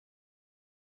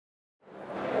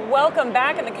welcome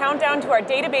back, and the countdown to our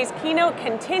database keynote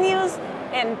continues.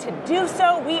 And to do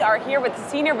so, we are here with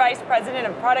Senior Vice President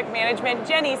of Product Management,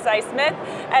 Jenny Tsai-Smith,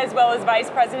 as well as Vice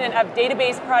President of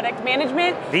Database Product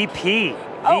Management. VP.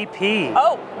 VP.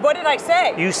 Oh, what did I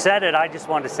say? You said it, I just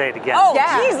wanted to say it again. Oh,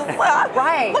 yeah. geez,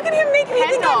 right. Look at him making me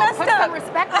think I messed put up. some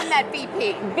respect on that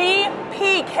VP.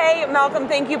 VP, Kay Malcom,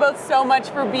 thank you both so much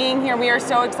for being here. We are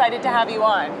so excited to have you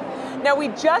on. Now, we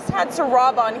just had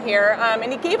Saurabh on here,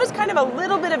 and he gave us kind of a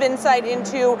little bit of insight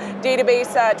into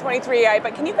Database 23AI,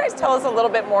 but can you guys tell us a little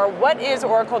bit more? What is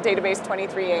Oracle Database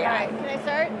 23AI? All right, can I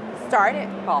start? Start it,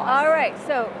 boss. All right,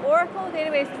 so Oracle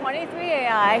Database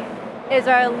 23AI is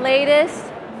our latest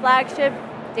flagship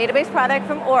database product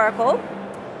from Oracle,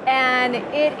 and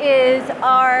it is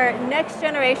our next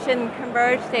generation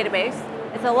converged database.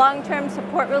 It's a long-term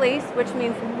support release, which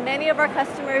means many of our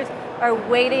customers are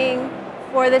waiting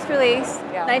for this release.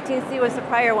 Yeah. 19C was the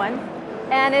prior one.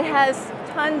 And it has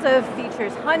tons of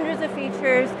features, hundreds of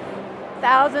features,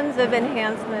 thousands of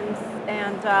enhancements,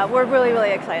 and we're really,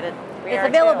 really excited. It's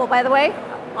available, by the way,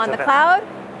 on the cloud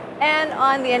and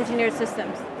on the engineered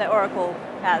systems that Oracle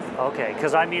has. Okay,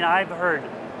 because I mean, I've heard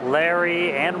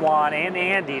Larry and Juan and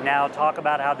Andy now talk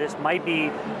about how this might be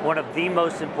one of the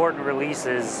most important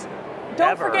releases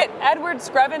Don't ever. forget, Edward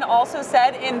Screven also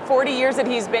said in 40 years that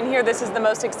he's been here, this is the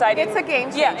most exciting. It's a game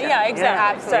changer. Yeah,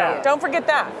 exactly. Yeah, so don't forget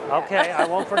that. Okay, I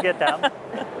won't forget them.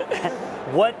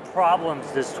 What problems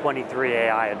does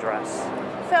 23AI address?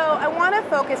 So I want to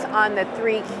focus on the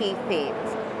three key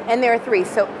themes, and there are three.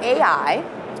 So AI,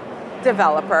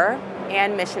 developer,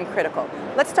 and mission critical.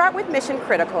 Let's start with mission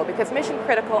critical, because mission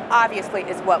critical obviously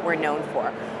is what we're known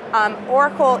for.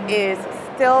 Oracle is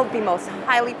still the most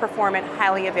highly performant,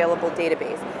 highly available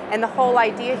database. And the whole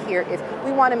idea here is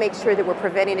we want to make sure that we're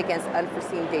preventing against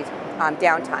unforeseen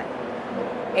downtime.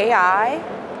 AI,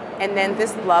 and then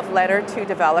this love letter to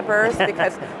developers,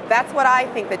 because that's what I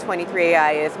think the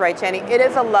 23AI is, right, Jenny? It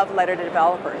is a love letter to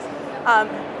developers.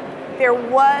 There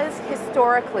was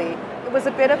historically, it was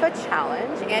a bit of a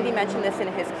challenge. Andy mentioned this in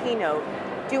his keynote,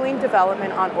 doing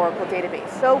development on Oracle database.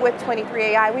 So with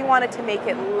 23AI, we wanted to make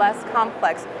it less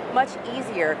complex, much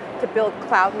easier to build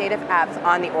cloud native apps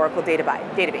on the Oracle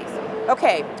database.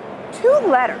 Okay, 2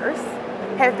 letters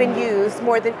have been used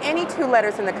more than any 2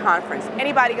 letters in the conference.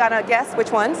 Anybody got a guess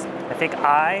which ones? I think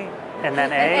I and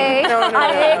then A. No.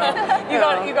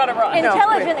 You got it wrong.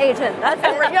 Intelligent agent, that's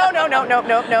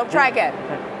it. No. Try again.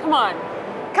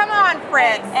 Come on,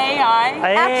 Fritz. AI.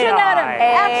 Action item.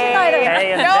 Action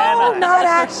item. No, not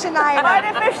action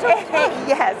item. Artificial.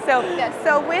 Yes.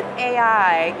 So with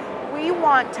AI, we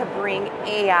want to bring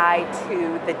AI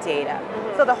to the data.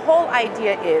 So the whole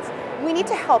idea is we need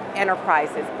to help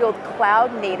enterprises build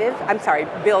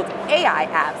build AI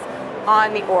apps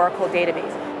on the Oracle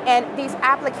database. And these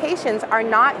applications are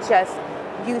not just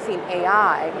using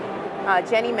AI.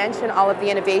 Jenny mentioned all of the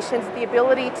innovations, the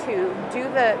ability to do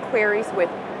the queries with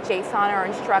JSON or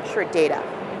unstructured data,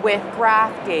 with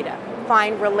graph data,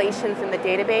 find relations in the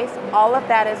database. All of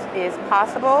that is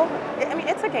possible. I mean,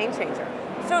 it's a game changer.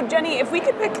 So Jenny, if we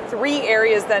could pick 3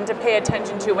 areas then to pay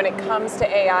attention to when it comes to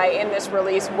AI in this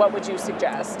release, what would you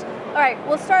suggest? All right,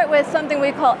 we'll start with something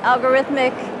we call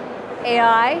algorithmic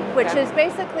AI, which is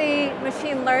basically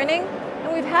machine learning.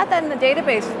 And we've had that in the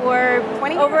database for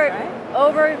 20 years,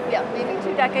 maybe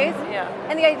 2 decades. Yeah.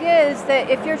 And the idea is that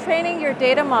if you're training your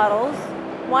data models,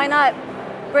 why not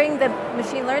bring the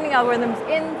machine learning algorithms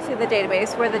into the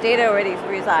database where the data already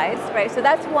resides, right? So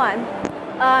that's one.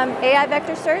 AI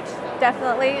vector search,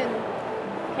 definitely, and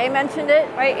Kay mentioned it,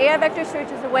 right? AI vector search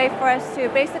is a way for us to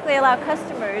basically allow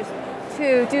customers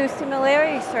to do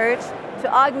similarity search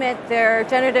to augment their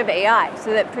generative AI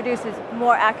so that it produces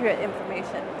more accurate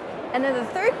information. And then the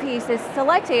third piece is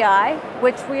Select AI,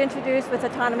 which we introduced with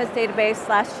Autonomous Database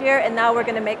last year, and now we're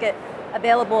going to make it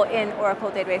available in Oracle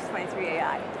Database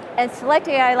 23AI. And Select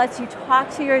AI lets you talk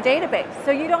to your database,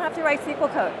 so you don't have to write SQL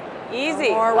code. Easy.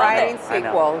 Or writing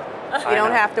SQL. You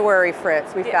don't have to worry,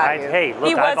 Fritz. We've got you. Hey,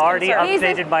 look, I've already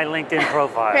updated my LinkedIn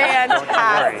profile.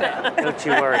 Fantastic. Don't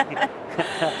you worry.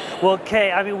 Well,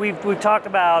 Kay, I mean, we've talked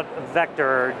about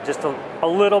vector just a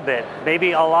little bit,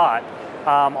 maybe a lot,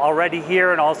 already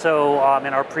here and also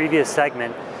in our previous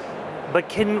segment. But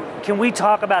can we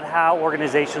talk about how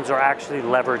organizations are actually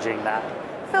leveraging that?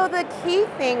 So the key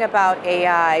thing about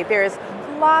AI, there's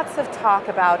lots of talk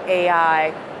about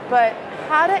AI, but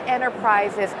how do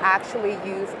enterprises actually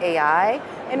use AI,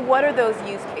 and what are those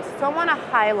use cases? So I want to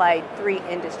highlight 3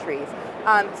 industries.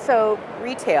 So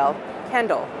retail,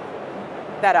 Kendall,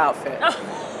 that outfit.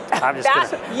 I'm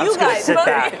just gonna sit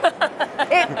back.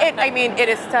 I mean, it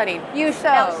is studied. You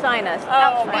shall outshine us.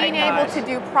 Being able to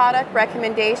do product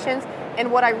recommendations,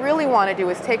 and what I really want to do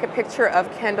is take a picture of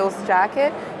Kendall's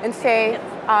jacket and say,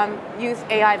 use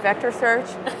AI vector search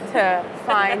to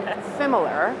find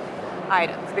similar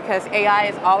items, because AI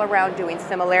is all around doing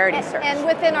similarity search. And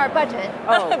within our budget.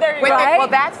 There you go. Well,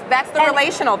 that's the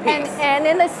relational piece. And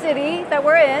in the city that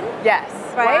we're in. Yes.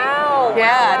 Right? Wow.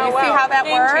 Yeah. Do you see how that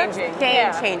works?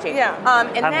 Game changing. Yeah.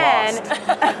 And I'm then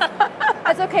lost.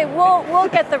 That's okay. We'll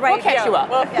get the right. we'll catch you up.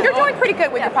 You're doing pretty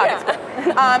good with your pockets.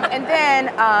 And then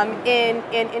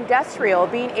in industrial,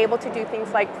 being able to do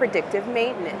things like predictive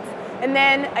maintenance. And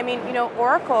then, I mean, you know,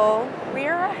 Oracle,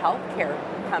 we're a healthcare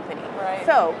company. Right.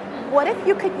 So what if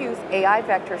you could use AI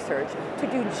vector search to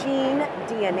do gene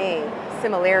DNA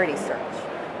similarity search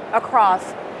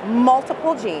across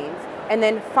multiple genes and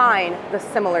then find the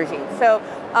similar genes? So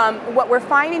what we're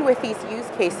finding with these use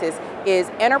cases is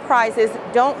enterprises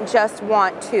don't just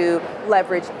want to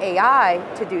leverage AI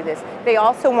to do this. They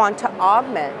also want to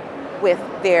augment with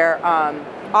their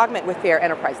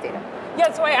enterprise data.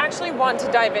 Yeah, so I actually want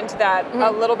to dive into that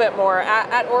a little bit more.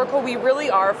 At Oracle, we really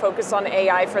are focused on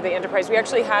AI for the enterprise. We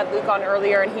actually had Luke on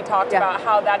earlier, and he talked about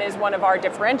how that is one of our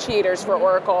differentiators for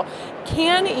Oracle.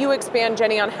 Can you expand,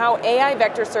 Jenny, on how AI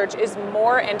vector search is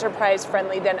more enterprise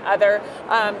friendly than other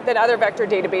vector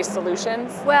database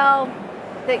solutions? Well,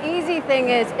 the easy thing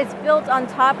is it's built on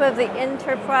top of the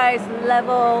enterprise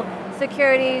level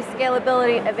security,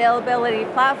 scalability, availability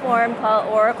platform called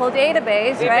Oracle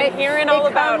Database, We've right? Been hearing all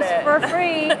about it. It comes for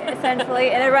free, essentially,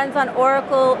 and it runs on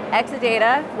Oracle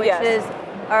Exadata, which is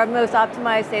our most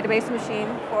optimized database machine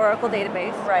for Oracle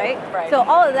Database, right? So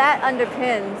all of that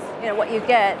underpins, you know, what you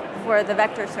get for the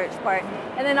vector search part.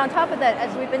 And then on top of that,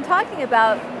 as we've been talking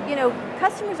about, you know,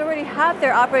 customers already have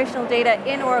their operational data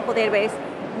in Oracle Database.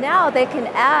 Now they can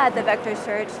add the vector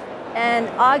search and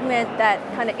augment that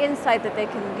kind of insight that they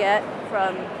can get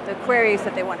from the queries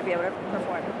that they want to be able to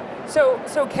perform.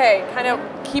 So Kay, kind of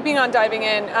keeping on diving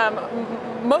in,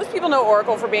 most people know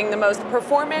Oracle for being the most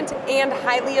performant and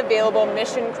highly available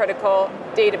mission critical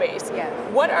database. Yes.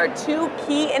 What are two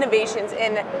key innovations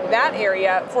in that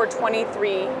area for 23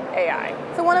 AI?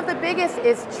 So one of the biggest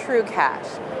is true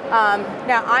cache.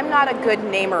 Now, I'm not a good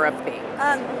namer of things.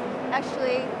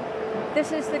 Actually,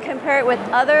 this is to compare it with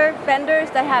other vendors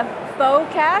that have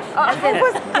faux cache, as in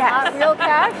not real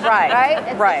cache. Right.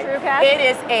 It's a true cache. It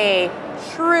is a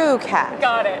true cache.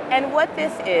 Got it. And what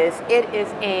this is,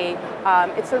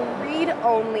 it's a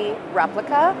read-only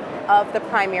replica of the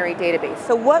primary database.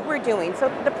 So what we're doing,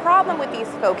 so the problem with these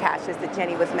faux caches that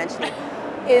Jenny was mentioning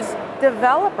is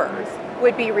developers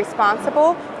would be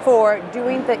responsible for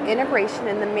doing the integration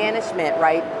and the management,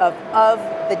 right, of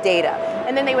the data.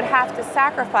 And then they would have to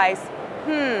sacrifice,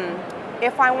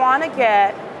 if I want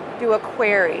to do a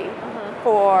query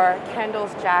for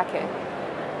Kendall's jacket,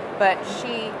 but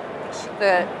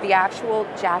the actual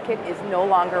jacket is no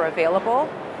longer available,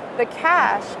 the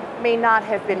cache may not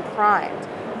have been primed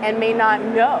and may not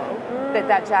know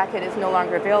that jacket is no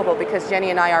longer available because Jenny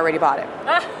and I already bought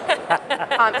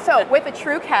it. So with a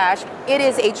true cache, it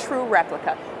is a true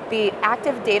replica. The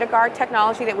active data guard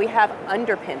technology that we have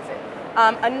underpins it.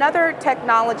 Another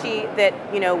technology that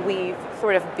we've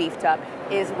sort of beefed up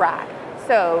is RAC.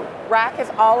 So RAC is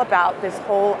all about this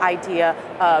whole idea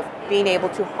of being able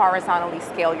to horizontally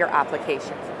scale your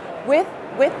applications. With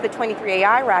the 23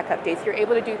 AI RAC updates, you're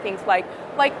able to do things like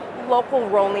local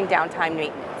rolling downtime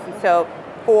maintenance. And so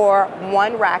for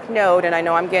one RAC node, and I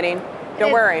know I'm getting,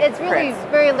 don't worry, it's really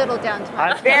Chris. Very little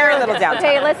downtime. Very little downtime.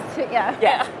 Okay,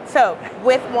 Yeah. So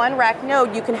with one RAC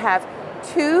node, you can have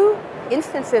 2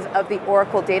 instances of the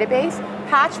Oracle database,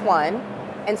 patch one,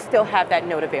 and still have that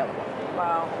node available.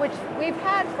 Wow. Which we've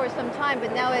had for some time,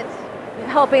 but now it's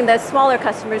helping the smaller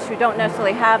customers who don't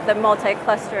necessarily have the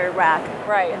multi-cluster rack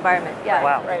environment. Yeah.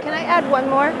 Wow. Can I add one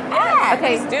more? Yeah,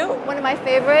 okay. please do. One of my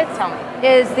favorites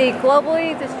is the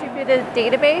globally distributed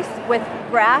database with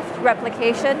graphed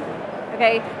replication.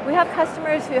 Okay, we have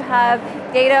customers who have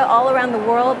data all around the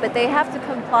world, but they have to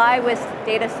comply with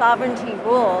data sovereignty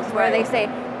rules where they say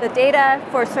the data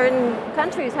for certain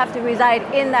countries have to reside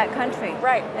in that country.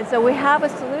 Right. And so we have a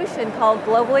solution called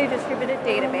globally distributed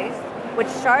database, which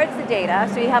shards the data,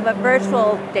 so you have a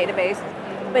virtual database.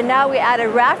 But now we add a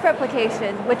RAF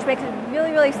replication, which makes it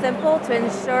really, really simple to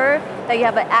ensure that you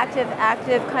have an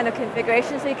active kind of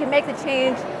configuration, so you can make the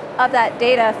change of that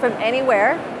data from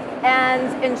anywhere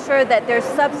and ensure that there's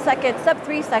sub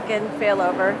 3 second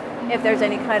failover if there's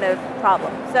any kind of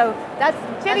problem. So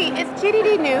that's Jenny, is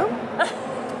GDD new?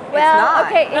 Well, not.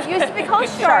 okay, it used to be called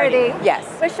sharding. Yes.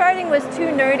 But sharding was too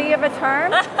nerdy of a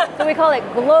term, so we call it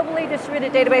globally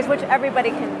distributed database, which everybody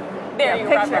can There you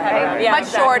picture, wrap your head around right? it. Yeah, Much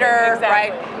exactly, shorter, exactly.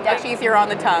 right? Much easier on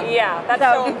the tongue. Yeah, that's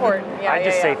So- so important. Yeah, I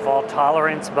just say fault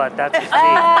tolerance, but that's just me.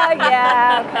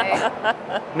 Yeah,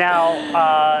 okay.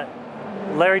 Now,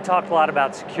 Larry talked a lot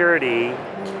about security.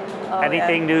 Oh,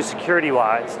 Anything new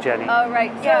security-wise, Jenny? Oh,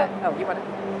 right. So, Yeah. Oh, you want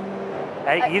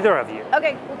to? Either of you.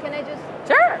 okay, well, can I just...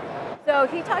 Sure. So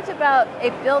he talked about a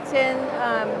built-in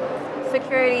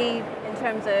security in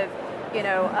terms of,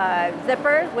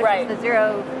 zipper, which Right. is the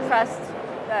zero trust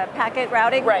packet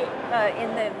routing Right. in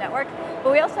the network.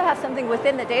 But we also have something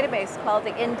within the database called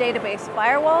the in-database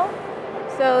firewall,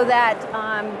 so that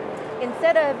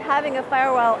instead of having a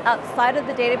firewall outside of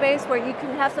the database where you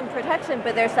can have some protection,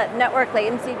 but there's that network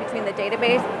latency between the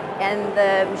database and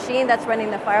the machine that's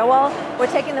running the firewall, we're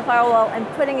taking the firewall and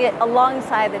putting it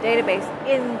alongside the database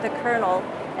in the kernel.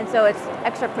 And so it's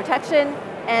extra protection.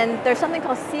 And there's something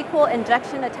called SQL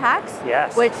injection attacks,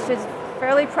 Yes. which is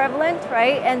fairly prevalent,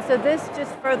 right? And so this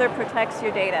just further protects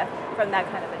your data from that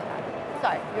kind of attack.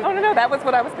 Sorry. Oh, no, that was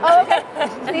what I was going to Oh,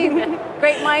 say. okay. See,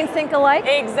 great minds think alike.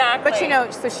 Exactly.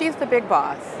 But so she's the big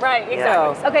boss. Right,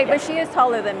 exactly. So, Okay, but she is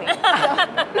taller than me.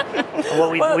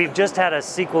 Well, we've just had a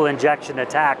SQL injection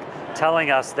attack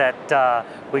telling us that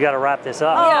we got to wrap this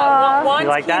up. Yeah, well, Juan's You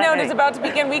like that? keynote Hey. is about to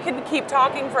begin. We could keep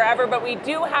talking forever, but we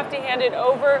do have to hand it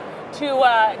over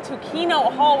to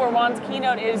Keynote Hall, where Juan's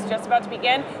keynote is just about to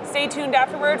begin. Stay tuned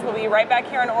afterwards. We'll be right back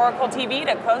here on Oracle TV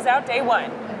to close out day one.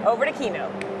 Over to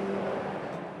Keynote.